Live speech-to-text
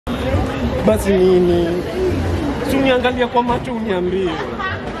Basi nini? Uniangalia kwa macho uniambie.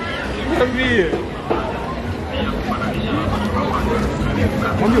 Niambie.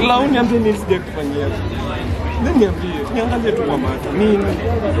 La uniambie nini sije kufanyia. Niambie, niangalie tu kwa macho. Nini?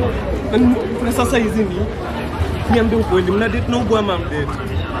 Na sasa hizi ni niambie ukweli, mna date na ugo ama mdate?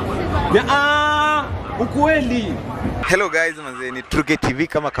 Ukweli. Hello guys, manze ni Truke TV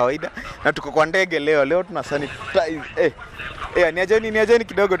kama kawaida na tuko kwa ndege leo. Leo tuna sanitize. Niajeni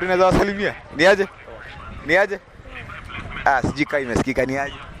kidogo tunaweza wasalimia. Niaje? Sijui kama imesikika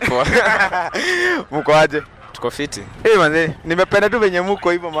niaje. Mko aje? Tuko fiti. Manze, nimependa tu venye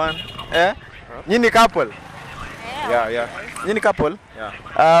mko hivyo man. Nyinyi couple? Yeah. Nyinyi couple?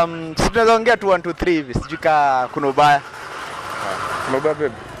 Yeah. Sisi tunaweza ongea tu 1 2 3 hivi. Sijui kama kuna ubaya. Kuna ubaya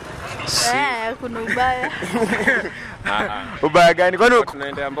babe. Kuna ubaya. Ubaya gani? Kwani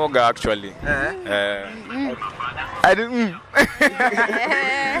tunaendea mboga actually.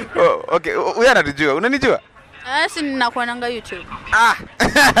 Okay, wewe unanijua? Unanijua? Si ninakuananga YouTube.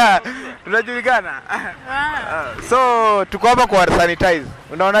 Tunajulikana. So tuko hapa kwa sanitize.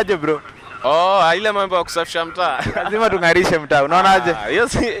 Unaonaje bro? Ile mambo ya kusafisha mtaa. Lazima tungarishe mtaa. Unaonaje?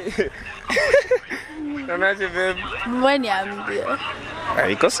 Yes. Unaonaje babe? Mbona niambie?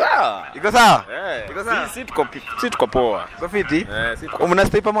 Iko sawa. Iko sawa? Iko sawa. Si tuko poa. Uko fiti? Si mna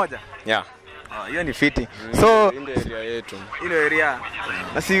stay pamoja? Yeah. Hiyo ni fiti. So in the area yetu. Ile area.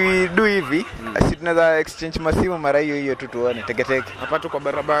 Na si do hivi, si tunaweza exchange masimu mara hiyo tu tuone teke. Hapa tu kwa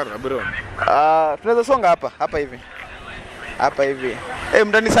barabara bro. Tunaweza songa hapa hivi. Hapa hivi.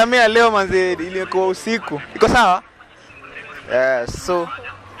 Mtanisamea leo manze ilikuwa usiku. Iko sawa? So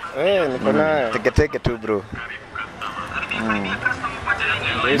niko nayo. Teke tu bro.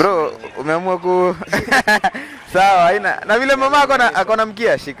 Bro, umeamua ku sawa, haina. Na vile mama akona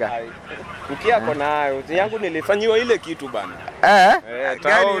mkia shika. Mkia akona hayo. Yangu nilifanyiwa ile kitu bana.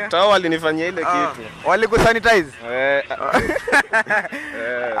 Tao walinifanyia ile kitu. Walikusanitize?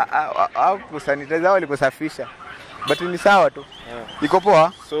 Au kusanitize au walikusafisha. But ni sawa tu. Iko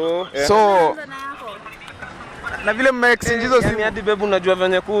poa? So na vile mmeexchange hizo simu hadi babe unajua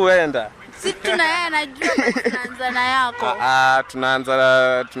venye kuenda. Si najua tunaanza na yako.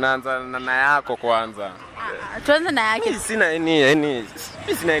 Tunaanza na yako kwanza. Tuanze na yake. Sina any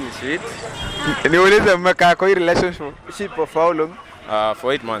sweet. Niulize mmekaa kwa relationship for how long?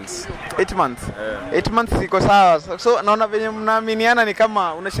 For 8 months. 8 months. 8 months iko sawa. So naona venye mnaaminiana ni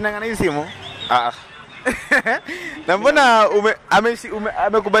kama unashindana hizi simu. Na mbona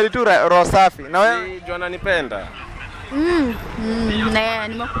amekubali tu roho safi. Na wewe jua ananipenda.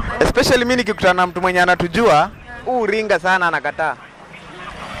 Nimekubali. Especially mimi nikikutana na mtu mwenye anatujua, ringa sana anakataa.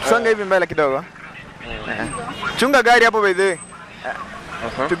 Songa hivi mbele kidogo. Chunga gari hapo by the way.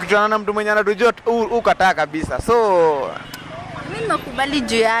 Tukikutana na mtu mwenye anatujua ukataa kabisa. So mimi nimekubali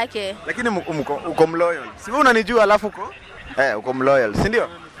juu yake. Lakini uko mloyal. Si wewe unanijua alafu uko mloyal, si ndio?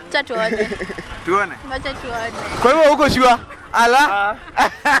 Acha tuone. Acha tuone. Kwa hivyo uko sure? Ala.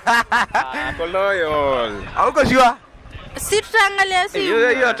 Uko loyal. Uko sure? Si tutaangalia simu.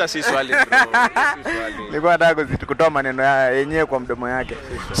 Hiyo hata si swali bro. Nilikuwa nataka kutoa maneno yenyewe kwa mdomo yake.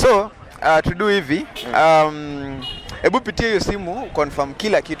 So, to do hivi, hebu pitia hiyo simu confirm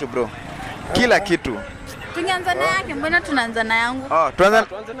kila kitu bro. Kila kitu. Tungeanza na yake, mbona tunaanza na yangu? Tuanze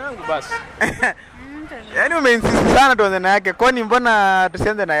na yangu basi. Yaani umeinsist sana tuanze na yake. Kwani mbona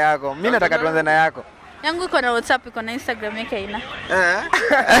tusianze na yako? Mimi nataka tuanze na yako. Yangu iko na WhatsApp, iko na Instagram yake haina.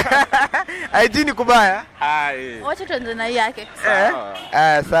 IG ni kubaya? Wacha tuanze na yake.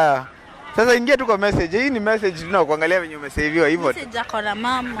 Sawa. Sasa ingia tu kwa message. Hii ni message tunakuangalia venye umesaviwa hivyo. Message yako na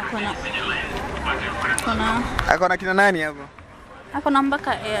mama Akona kina nani hapo? Akona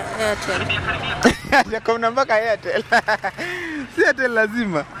mpaka Airtel. Akona mpaka Airtel. Si Airtel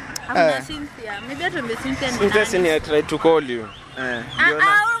lazima. Amna Cynthia. Maybe atumbe Cynthia ni nani? Cynthia, I tried to call you.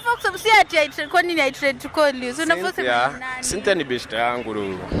 Kwa nini I tried to call you? So unafose nani? Cynthia ni best yangu bro.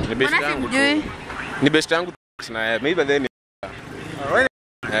 Ni best yangu. Ni best yangu na yeye. Maybe then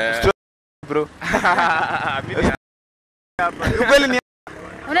bro. Kweli ni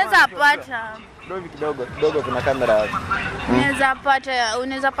unaweza pata. Kidogo kuna kamera hapo.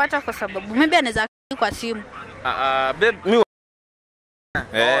 Unaweza pata kwa sababu maybe anaweza kwa simu. Babe mimi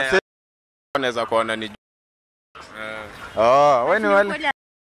unaweza kuona ni wewe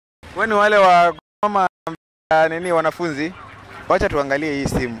ni wale wa mama nini wanafunzi. Wacha tuangalie hii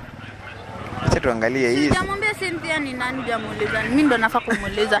simu. Sijamwambia Cynthia ni nani jamuuliza. Mimi ndo nafaa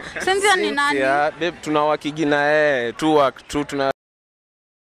kumuuliza. Cynthia ni nani? Babe tunawakigi na tu tuna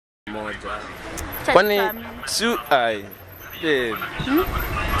moja. Kwani babe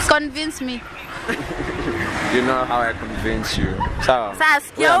convince me. You know how I convince you. Sawa. Sasa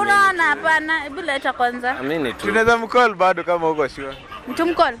sikia unaona hapana, bila leta kwanza. Amini tu. Tunaweza mcall bado kama uko sure.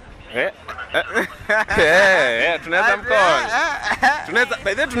 Mtumcall. Tunaweza mcall.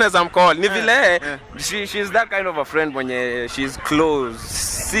 By the way tunaweza mcall. Ni vile she's that kind of a friend when she's close.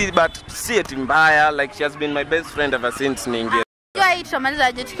 See but see it mbaya, like she has been my best friend ever since ninge. Hii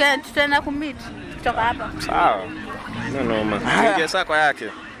tumaliza je tutaenda kumeet kutoka hapa. Sawa. No man. Ninge sako yake.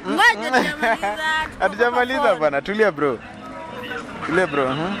 Ngoja tujamaliza. Hatujamaliza bwana, tulia bro. Tulia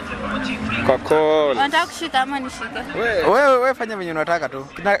bro. Kwa call. Unataka kushika ama nishike? Wewe fanya venye unataka tu.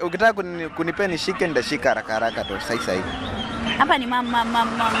 Ukitaka kunipea nishike ndashika haraka tu sasa hivi. Hapa ni mama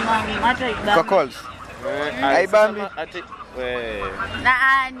hata ibamba. Kwa calls. Haibambi.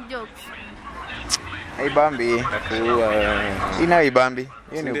 Na jokes. Haibambi. Ina ibambi.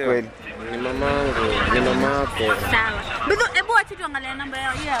 Hiyo ni ukweli. Ni mamangu, ni mamako. Sawa. Bido hebu acha tuangalie namba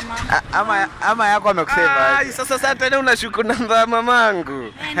ya mama. Ama yako amekusave. Sasa tena unashuku namba ya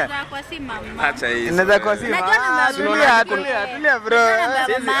mamangu. Nenda kwa si mama. Acha hizo. Inaweza kwa simu. Tulia bro.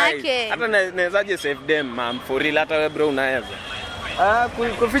 Hata nawezaje save them mam for real hata wewe bro unaweza.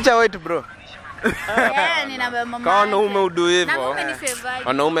 Kuficha wetu bro. Ni namba ya mama. Kwa wanaume udu hivyo.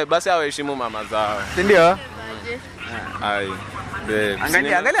 Wanaume basi hawaheshimu mama zao. Si ndio? Ai.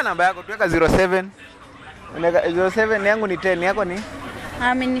 Angalia namba yako tuweka 07. 07 yangu ni 10, yako ni?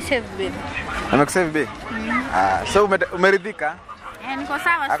 Ni save baby. Amekusave baby? So umeridhika? Niko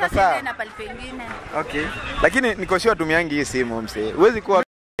sawa, sasa tena pale pengine. Okay. Lakini niko sure tumiangi hii simu msee. Huwezi kuwa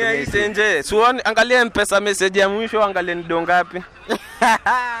hii nje. Suoni angalia M-Pesa message ya mwisho angalia ni do ngapi.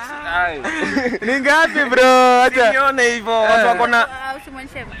 Ni ngapi bro? Acha nione hivyo. Watu wako na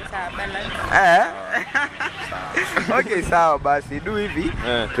usimwonyeshe M-Pesa balance. Okay, sawa basi. Du hivi.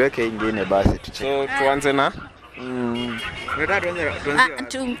 Tuweke ingine basi tucheke. So tuanze na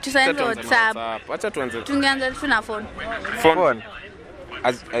tuanze WhatsApp. Acha tuanze. Tungeanza tu na phone. Phone.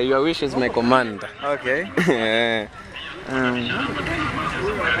 As your wish is my command. Okay.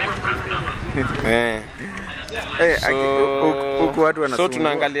 Huko watu wanasoma. So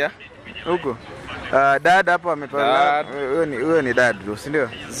tunaangalia huko. Dad hapo amepala. Huyo ni dad, si ndio?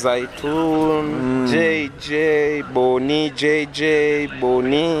 Zaitun, JJ, Boni, JJ,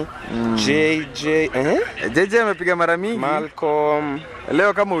 Boni, JJ, JJ amepiga mara mingi. Malcolm,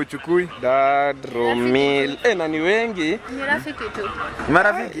 leo kama uchukui. Dad, Romil, na ni wengi. Ni rafiki tu.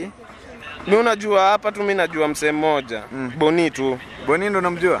 Marafiki? Mimi unajua hapa tu mimi najua msemo mmoja. Boni tu. Boni ndo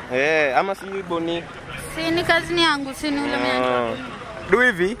unamjua? Ama si Boni. Si ni kazi yangu, si ni ule mimi. Du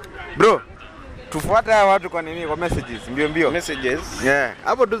hivi, bro. Tufuate hawa watu kwa nini? Kwa messages, mbio. Messages?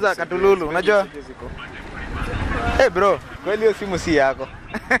 Hapo tu za Katululu, unajua? Bro, kweli hiyo simu si yako.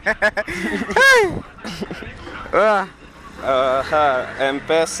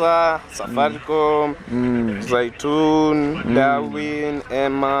 M-Pesa, Safaricom, Zaitun, Darwin,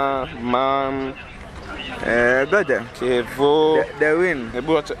 Emma, Mam, Goja. Kevo. Darwin.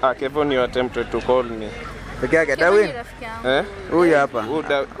 Kevo ni attempted to call me. Okay, Darwin. Huyu hapa.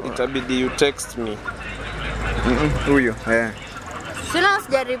 Itabidi you text me. Huyu. Sina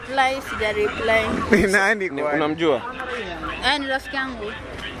sija reply. Ni nani kwa? Unamjua? Ni rafiki yangu.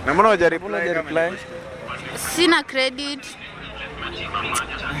 Na mbona huja reply? Sina credit.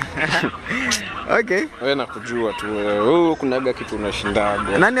 Okay. Wewe nakujua tu wewe. Kunaga kitu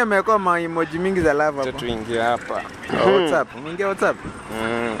unashindaga. Nani ameweka ma emoji mingi za love hapo? Tuingie hapa. WhatsApp. Unaingia WhatsApp?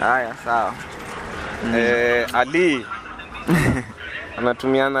 Haya, sawa. Ali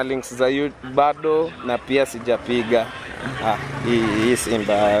anatumiana links za YouTube bado na pia sijapiga. Hii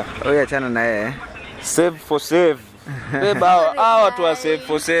Simba. Oya achana na yeye. Save for save. Watu wa save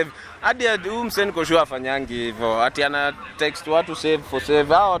for save. Hadi mseni kwa sure afanyangi hivyo. Ati ana text watu save for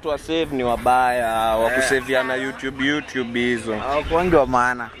save. Watu wa save ni wabaya, wa kusaveana YouTube hizo. Wengi wa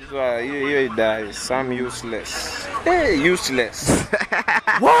maana. Hiyo idai some useless. Useless.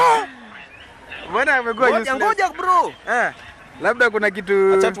 Mbona amekuwa useless? Ngoja bro. Labda kuna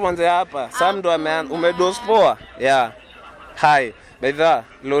kitu. Acha tuanze hapa. Sam ndo umedospoa. Hi. By the way,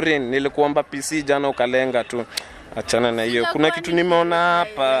 Lorin, nilikuomba PC jana ukalenga tu. Achana na hiyo. Kuna kitu nimeona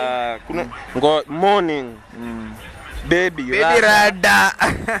hapa. Kuna morning. Baby rada.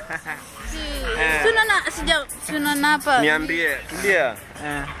 Sina hapa. Niambie, tulia.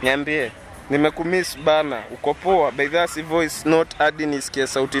 Niambie. Nimekumiss bana. Uko poa? By the way, voice note hadi nisikie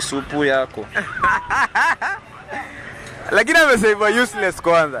sauti supu yako. Lakini amesema useless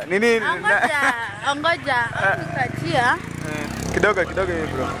kwanza. Nini? Ngoja nikatia. Kidogo hivi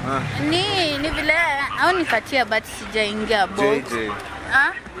bro. Ni vile au nikatia but sijaingia box. JJ.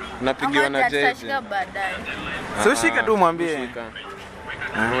 Napigiwa na JJ. Baadaye. So shika tu mwambie.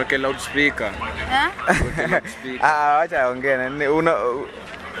 Mweke loudspeaker. Acha aongee na nini una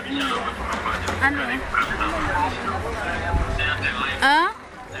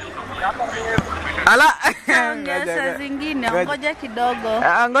Ala. Ongea zingine, ngoja kidogo.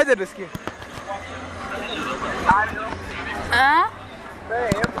 Ngoja tusikie.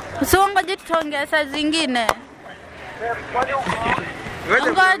 So ngoja tuongea saa zingine.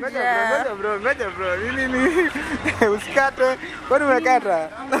 Ngoja bro. Nini? Usikate. Kwani umekata?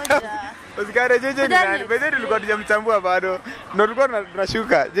 Usikate. Jeje ni nani? Bado tulikuwa tujamchambua bado. Ndio tulikuwa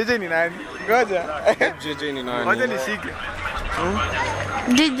tunashuka. Jeje ni nani? Ngoja. JJ ni nani? Ngoja nishike.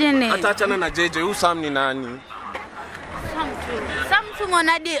 JJ ni. Hata achana na JJ, huyu Sam ni nani? Sam tu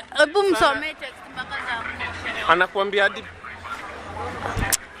monadi, hebu msomee text mpaka za. Anakuambia hadi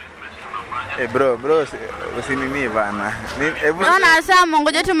Bro, usinini bana. Hebu Naona Sam,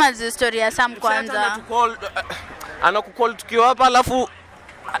 ngoja tumaze story ya Sam kwanza. Anakukall tukiwa hapa alafu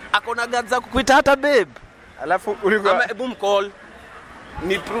akona gadza kukuita hata babe. Alafu ulikuwa hebu mcall.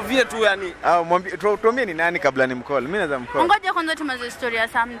 Ni prove tu yani. Mwambie tuambie ni nani kabla ni mcall. Mimi naweza mcall. Ngoja kwanza tumaze story ya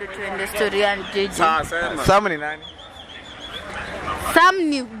Sam ndio tuende story ya JJ. Sema. Sam ni nani? Sam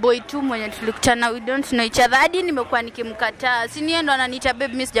ni boy tu mwenye tulikutana, we don't know each other. Hadi nimekuwa nikimkataa. Si niye ndo ananiita babe,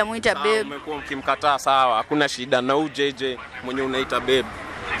 mimi sijamuita babe. Umekuwa mkimkataa sawa, hakuna shida na JJ mwenye unaita babe.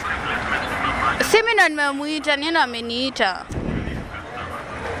 Si mimi ndo nimemuita, niye ndo ameniita.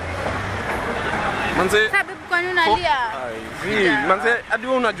 Manze, babe kwa nini unalia? Manze, hadi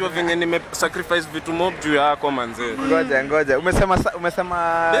wewe unajua venye nime sacrifice vitu mob juu yako manze. Ngoja.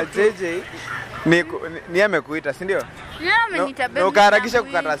 Umesema JJ ni amekuita, si ndio? Niye ameniita babe. Ukaharakisha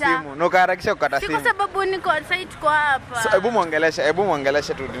kukata simu. Si kwa sababu niko site kwa hapa. Hebu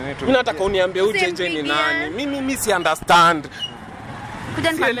muongeleshe tu nini tu. Mimi nataka uniambie JJ ni nani? Mimi si understand.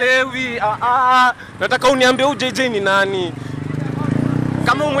 Sielewi. Nataka uniambie JJ ni nani?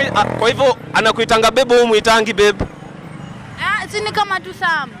 Kama kwa hivyo anakuitanga bebe au muitangi bebe? Si ni kama tu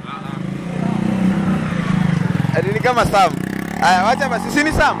Sam. Ni kama Sam. Aya, wacha basi, si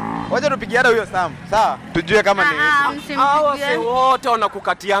ni Sam. Wacha tupigiane huyo Sam. Sawa? Tujue kama ni. Wase wote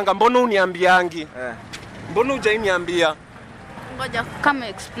wanakukatianga, mbona uniambiangi? Mbona hujaniambia? Ngoja kama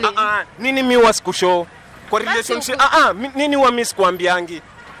explain. Nini mimi wasikushow? Kwa relationship nini wa miss kuambiangi?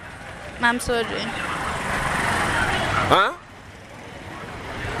 I'm sorry.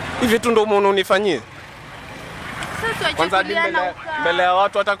 Hivi tu ndo umeona unifanyie? Sasa kwanza mbele ya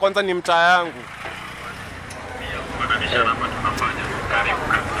watu, hata kwanza ni mtaa yangu.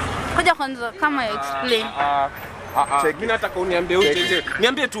 Ngoja kwanza kama explain. Mimi nataka uniambie JJ.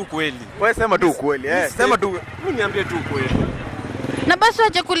 Niambie tu ukweli. Wewe sema tu ukweli, sema tu. Mimi niambie tu ukweli. Na basi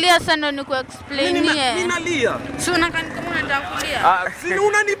acha kulia sana ni kuexplainie. Mimi nalia. Si unakani kama unataka kulia? Si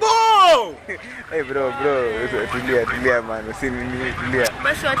unanibo. Bro, tulia man, tulia.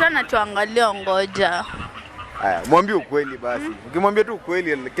 Basi watu wanatuangalia, ngoja. Haya, mwambie ukweli basi. Ukimwambia tu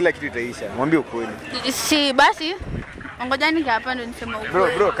ukweli kila kitu itaisha. Mwambie ukweli. Si basi. Ngoja nika hapa ndo niseme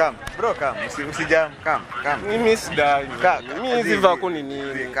ukweli. Bro, come. Usijam, come. Mimi sidai. Mimi hizi vako ni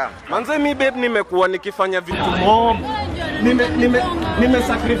nini? Manze mimi babe nimekuwa nikifanya vitu mob. Nime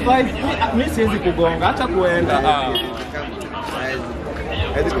sacrifice. Mimi siwezi kugonga, acha kuenda.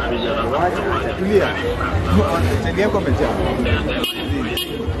 Tulia. Tulia kwa mecha.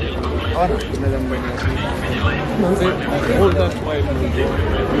 Manze, hold that wife.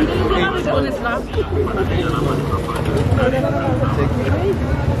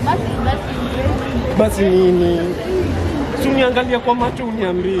 Basi nini? Uniangalia kwa macho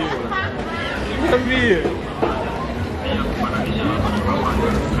uniambie.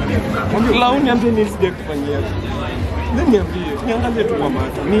 La uniambie nini sije kufanyia. Niangalie tu kwa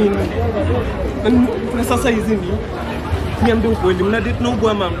macho. Nini? Na sasa hizi ni niambie ukweli, mna date na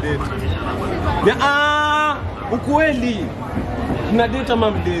ubwa date? Ukweli. Mna date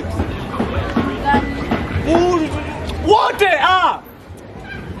ama date? Wote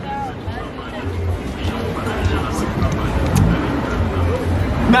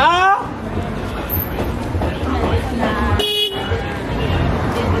na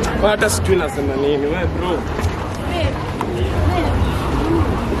hata sijui nasema nini wewe bro.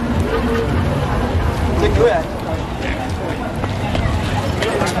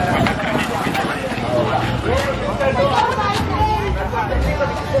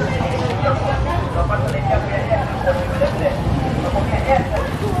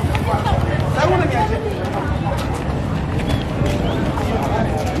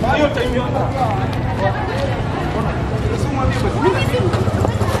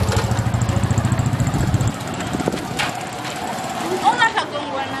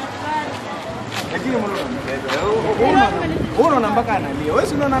 Unaona mpaka analia. Wewe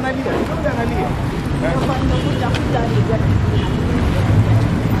unaona analia. Yule analia.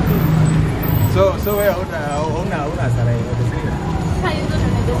 So wewe una hasara yote sasa. Sasa hizo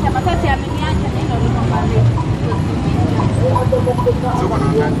ndio nimesema sasa ameniacha neno likomwambia. So kwa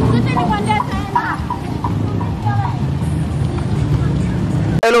nini? Sasa nikwambia tena.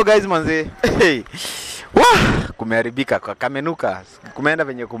 Hello guys manze. Hey. Wah, kumeharibika kwa kamenuka. Kumeenda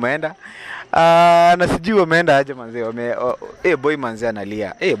venye kumeenda. Na sijui wameenda aje manze. Boy manze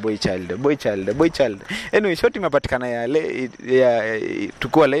analia. Boy child. Anyway, short imepatikana ya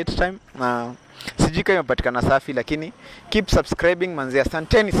tukua late time. Sijui kama imepatikana safi lakini keep subscribing manze.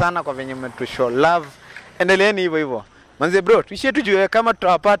 Asanteni sana kwa venye mmetushow love. Endeleeni hivyo hivyo. Manze bro, tuishie tujue kama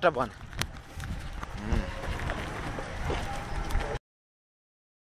tutawapata bwana.